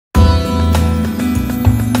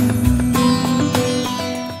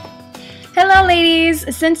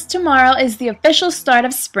girlies! Since tomorrow is the official start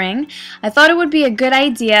of spring, I thought it would be a good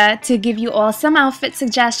idea to give you all some outfit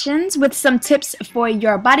suggestions with some tips for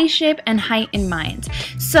your body shape and height in mind.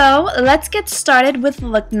 So let's get started with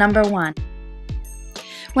look number 1.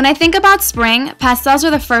 When I think about spring, pastels are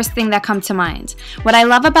the first thing that come to mind. What I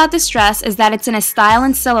love about this dress is that it's in a style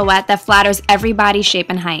and silhouette that flatters every body shape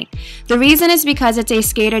and height. The reason is because it's a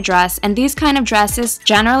skater dress, and these kind of dresses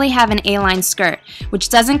generally have an A-line skirt, which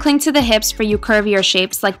doesn't cling to the hips for you curvier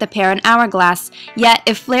shapes like the pear and hourglass, yet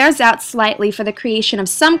it flares out slightly for the creation of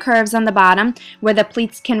some curves on the bottom where the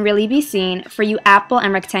pleats can really be seen for you apple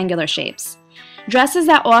and rectangular shapes. Dresses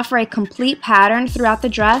that offer a complete pattern throughout the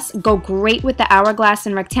dress go great with the hourglass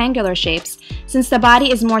and rectangular shapes since the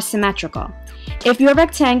body is more symmetrical. If you're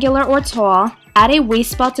rectangular or tall, add a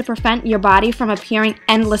waist belt to prevent your body from appearing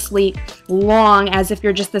endlessly long as if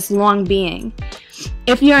you're just this long being.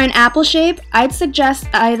 If you're in apple shape, I'd suggest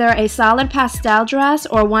either a solid pastel dress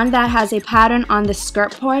or one that has a pattern on the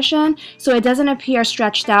skirt portion so it doesn't appear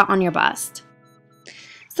stretched out on your bust.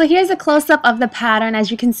 So here's a close-up of the pattern. As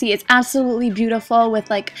you can see, it's absolutely beautiful with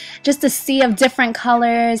like just a sea of different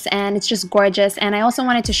colors, and it's just gorgeous. And I also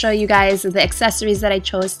wanted to show you guys the accessories that I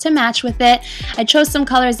chose to match with it. I chose some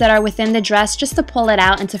colors that are within the dress just to pull it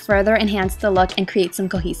out and to further enhance the look and create some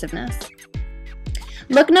cohesiveness.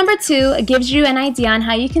 Look number 2 gives you an idea on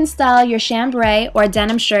how you can style your chambray or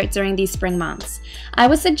denim shirt during these spring months. I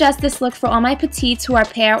would suggest this look for all my petites who are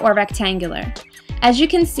pear or rectangular. As you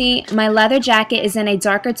can see, my leather jacket is in a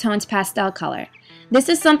darker toned pastel color. This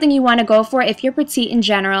is something you want to go for if you're petite in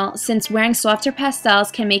general, since wearing softer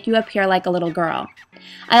pastels can make you appear like a little girl.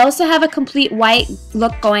 I also have a complete white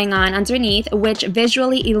look going on underneath, which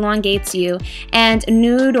visually elongates you, and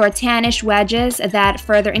nude or tannish wedges that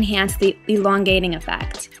further enhance the elongating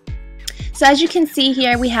effect. So as you can see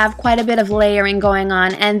here, we have quite a bit of layering going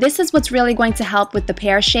on, and this is what's really going to help with the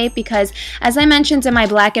pear shape because, as I mentioned in my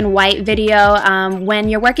black and white video, when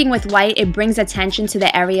you're working with white, it brings attention to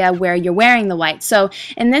the area where you're wearing the white. So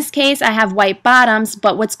in this case, I have white bottoms,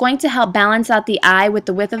 but what's going to help balance out the eye with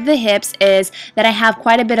the width of the hips is that I have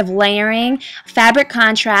quite a bit of layering, fabric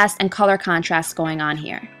contrast, and color contrast going on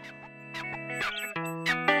here.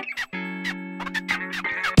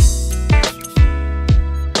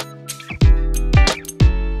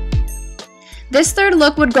 This third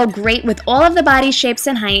look would go great with all of the body shapes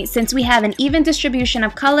and height since we have an even distribution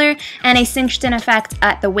of color and a cinched in effect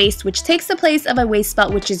at the waist, which takes the place of a waist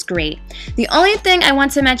belt, which is great. The only thing I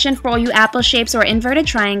want to mention for all you apple shapes or inverted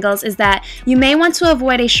triangles is that you may want to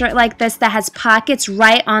avoid a shirt like this that has pockets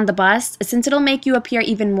right on the bust since it'll make you appear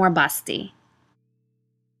even more busty.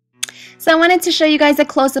 So I wanted to show you guys a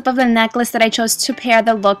close-up of the necklace that I chose to pair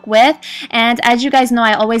the look with, and as you guys know,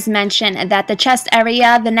 I always mention that the chest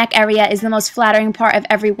area, the neck area, is the most flattering part of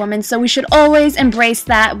every woman, so we should always embrace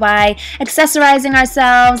that by accessorizing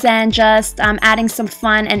ourselves and just adding some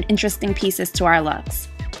fun and interesting pieces to our looks.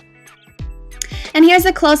 And here's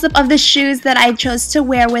a close-up of the shoes that I chose to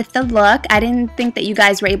wear with the look. I didn't think that you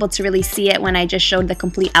guys were able to really see it when I just showed the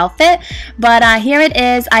complete outfit, but here it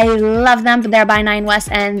is. I love them. They're by Nine West,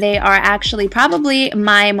 and they are actually probably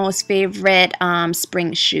my most favorite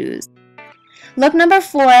spring shoes. Look number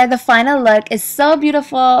 4, the final look, is so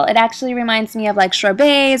beautiful. It actually reminds me of like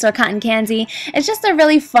sorbets or cotton candy. It's just a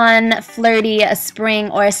really fun, flirty spring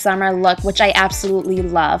or summer look, which I absolutely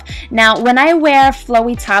love. Now, when I wear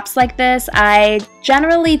flowy tops like this, I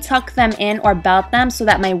generally tuck them in or belt them so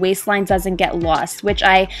that my waistline doesn't get lost, which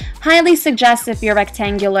I highly suggest if you're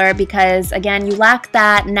rectangular because, again, you lack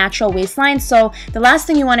that natural waistline. So the last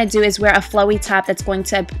thing you want to do is wear a flowy top that's going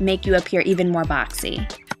to make you appear even more boxy.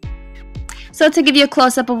 So to give you a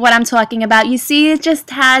close-up of what I'm talking about, you see it just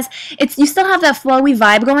has, you still have that flowy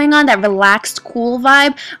vibe going on, that relaxed, cool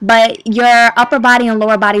vibe, but your upper body and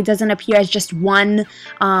lower body doesn't appear as just one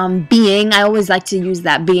being. I always like to use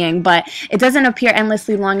that being, but it doesn't appear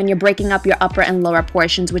endlessly long and you're breaking up your upper and lower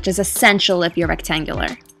portions, which is essential if you're rectangular.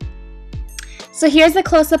 So here's a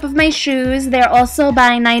close-up of my shoes. They're also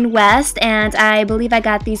by Nine West, and I believe I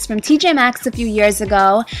got these from TJ Maxx a few years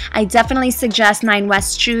ago. I definitely suggest Nine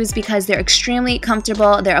West shoes because they're extremely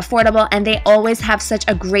comfortable, they're affordable, and they always have such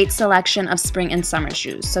a great selection of spring and summer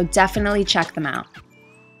shoes. So definitely check them out.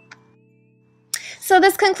 So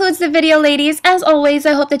this concludes the video, ladies. As always,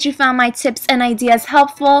 I hope that you found my tips and ideas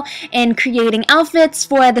helpful in creating outfits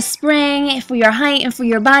for the spring, for your height and for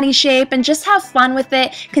your body shape, and just have fun with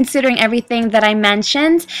it considering everything that I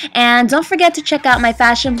mentioned. And don't forget to check out my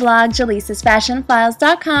fashion blog,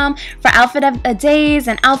 jalisasfashionfiles.com, for outfit of the days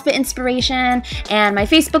and outfit inspiration, and my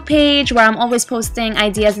Facebook page where I'm always posting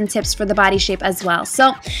ideas and tips for the body shape as well.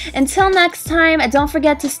 So until next time, don't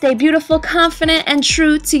forget to stay beautiful, confident, and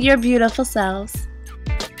true to your beautiful selves.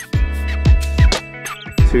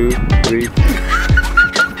 2, 3